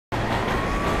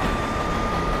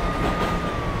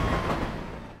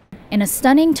In a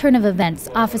stunning turn of events,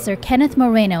 Officer Kenneth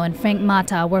Moreno and Frank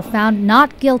Mata were found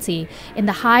not guilty in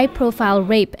the high-profile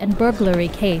rape and burglary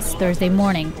case Thursday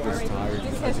morning.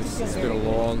 It's been a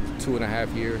long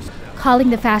 2.5 years. Calling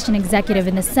the fashion executive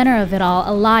in the center of it all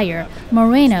a liar,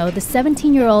 Moreno, the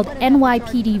 17-year-old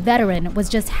NYPD veteran, was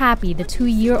just happy the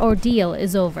 2-year ordeal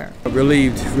is over.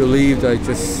 Relieved. I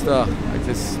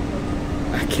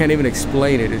can't even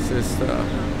explain it. It's just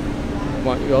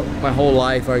my whole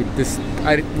life.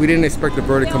 We didn't expect the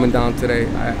verdict coming down today.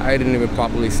 I didn't even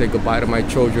properly say goodbye to my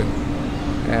children,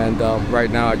 and right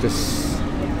now I just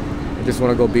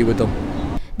want to go be with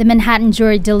them. The Manhattan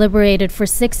jury deliberated for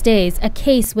 6 days, a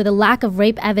case with a lack of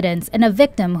rape evidence and a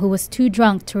victim who was too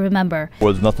drunk to remember. There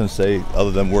was nothing to say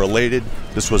other than we're elated.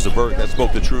 This was the verdict that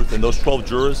spoke the truth. And those 12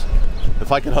 jurors,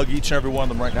 if I could hug each and every one of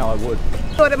them right now, I would.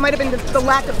 Thought it might have been the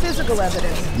lack of physical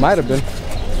evidence. Might have been.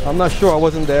 I'm not sure. I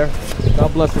wasn't there.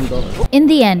 God bless him, though. In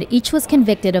the end, each was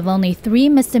convicted of only 3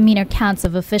 misdemeanor counts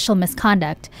of official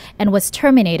misconduct and was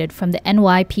terminated from the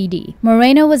NYPD.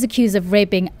 Moreno was accused of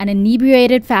raping an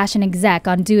inebriated fashion exec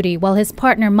on duty while his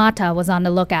partner Mata was on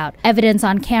the lookout. Evidence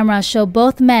on camera show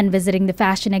both men visiting the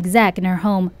fashion exec in her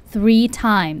home 3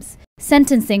 times.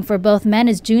 Sentencing for both men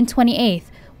is June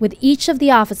 28th, with each of the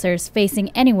officers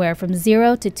facing anywhere from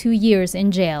 0 to 2 years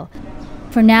in jail.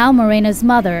 For now, Moreno's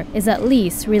mother is at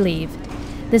least relieved.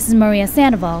 This is Maria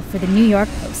Sandoval for the New York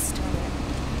Post.